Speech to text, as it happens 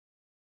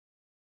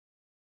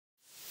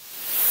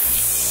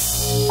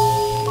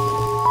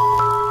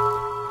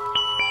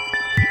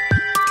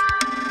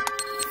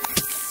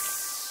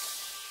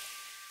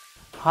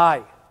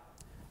Hi,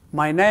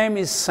 my name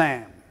is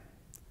Sam.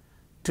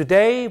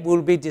 Today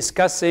we'll be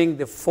discussing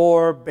the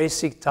four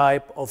basic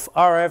types of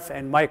RF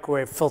and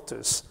microwave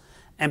filters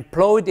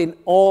employed in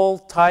all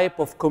types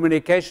of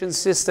communication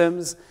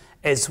systems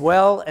as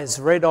well as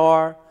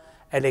radar,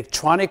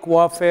 electronic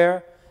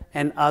warfare,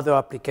 and other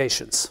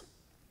applications.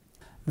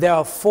 There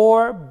are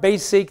four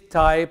basic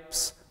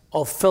types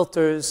of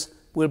filters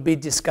we'll be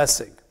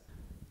discussing: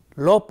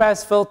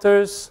 low-pass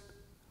filters,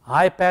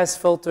 high-pass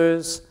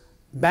filters,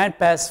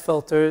 band-pass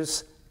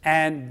filters,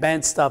 and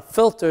band-stop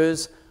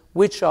filters,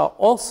 which are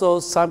also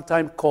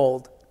sometimes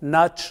called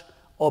notch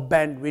or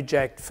band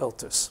reject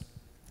filters.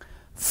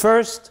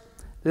 First,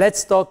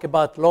 let's talk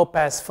about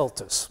low-pass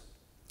filters.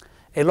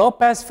 A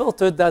low-pass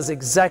filter does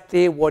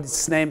exactly what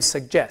its name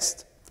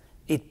suggests.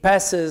 It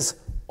passes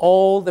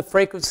all the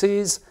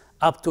frequencies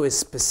up to a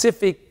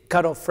specific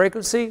cutoff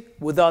frequency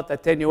without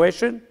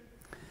attenuation.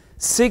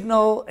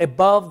 Signals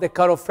above the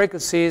cutoff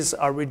frequencies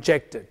are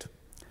rejected.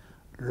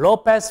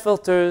 Low-pass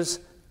filters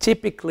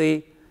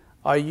typically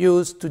are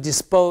used to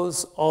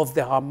dispose of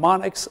the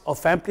harmonics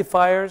of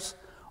amplifiers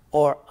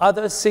or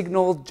other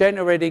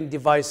signal-generating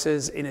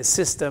devices in a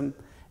system,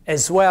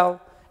 as well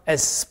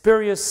as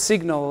spurious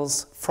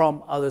signals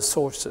from other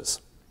sources.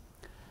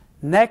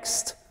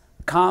 Next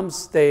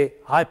comes the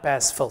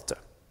high-pass filter.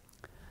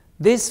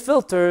 These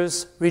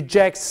filters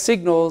reject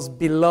signals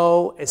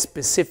below a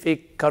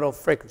specific cutoff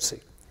frequency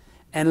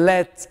and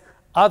let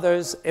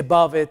others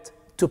above it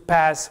to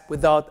pass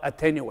without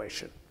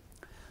attenuation.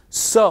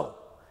 So,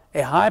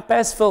 a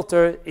high-pass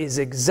filter is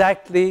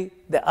exactly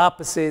the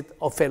opposite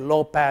of a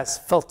low-pass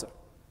filter.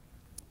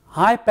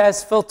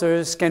 High-pass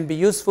filters can be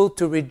useful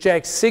to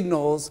reject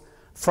signals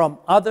from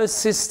other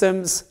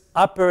systems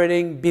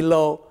operating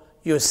below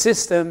your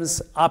system's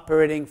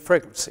operating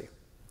frequency.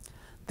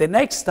 The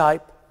next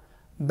type,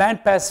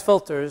 band-pass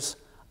filters,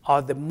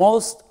 are the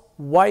most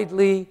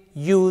widely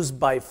used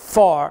by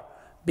far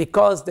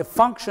because the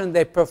function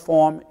they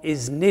perform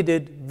is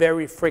needed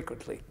very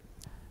frequently.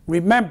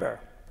 Remember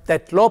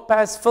that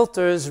low-pass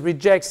filters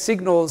reject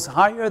signals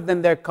higher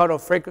than their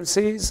cutoff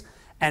frequencies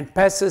and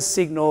passes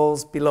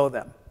signals below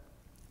them.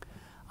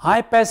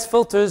 High-pass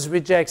filters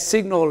reject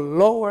signals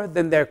lower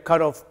than their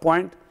cutoff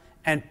point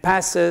and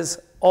passes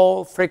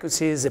all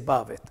frequencies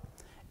above it.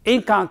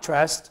 In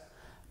contrast,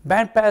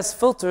 band-pass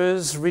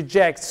filters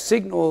reject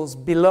signals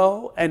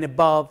below and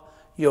above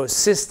your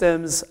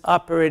system's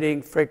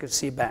operating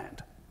frequency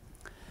band.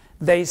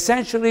 They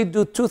essentially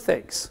do two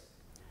things.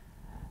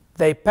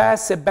 They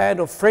pass a band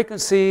of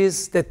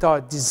frequencies that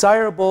are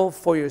desirable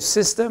for your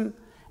system,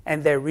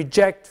 and they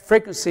reject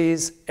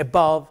frequencies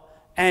above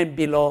and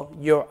below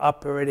your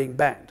operating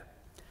band.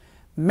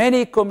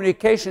 Many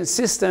communication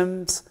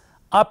systems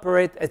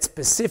operate at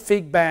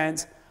specific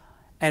bands,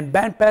 and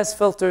band-pass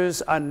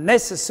filters are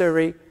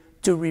necessary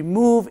to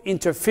remove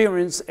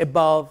interference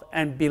above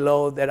and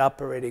below that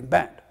operating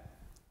band.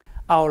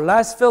 Our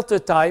last filter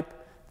type,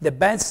 the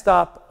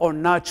band-stop or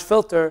notch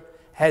filter,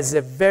 has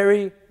a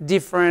very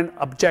different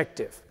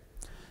objective: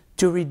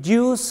 to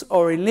reduce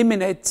or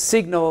eliminate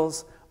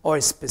signals or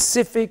a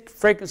specific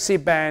frequency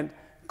band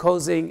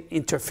causing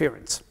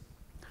interference.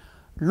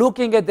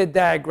 Looking at the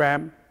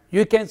diagram,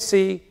 you can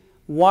see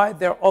why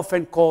they're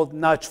often called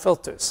notch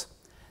filters.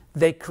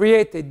 They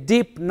create a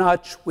deep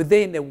notch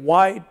within a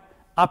wide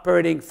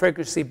operating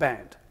frequency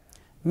band,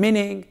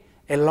 meaning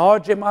a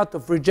large amount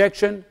of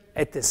rejection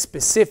at a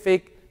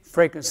specific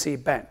frequency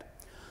band.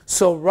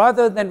 So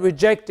rather than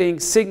rejecting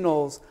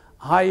signals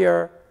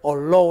higher or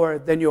lower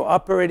than your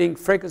operating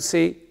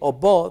frequency or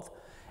both,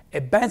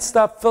 a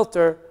band-stop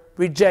filter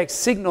rejects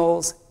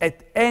signals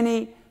at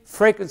any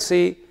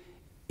frequency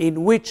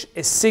in which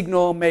a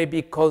signal may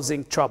be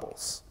causing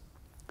troubles.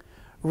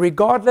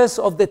 Regardless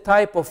of the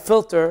type of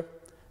filter,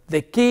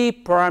 the key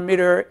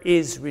parameter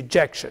is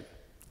rejection.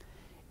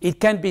 It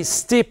can be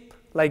steep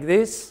like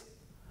this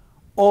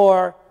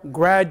or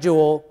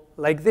gradual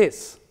like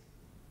this.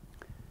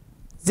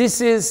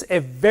 This is a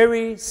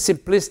very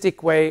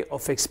simplistic way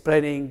of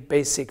explaining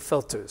basic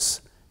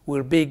filters.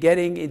 We'll be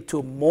getting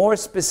into more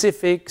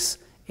specifics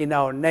in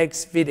our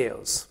next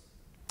videos.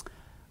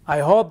 I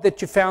hope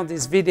that you found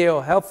this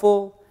video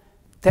helpful.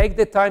 Take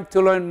the time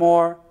to learn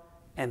more,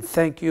 and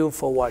thank you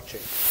for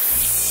watching.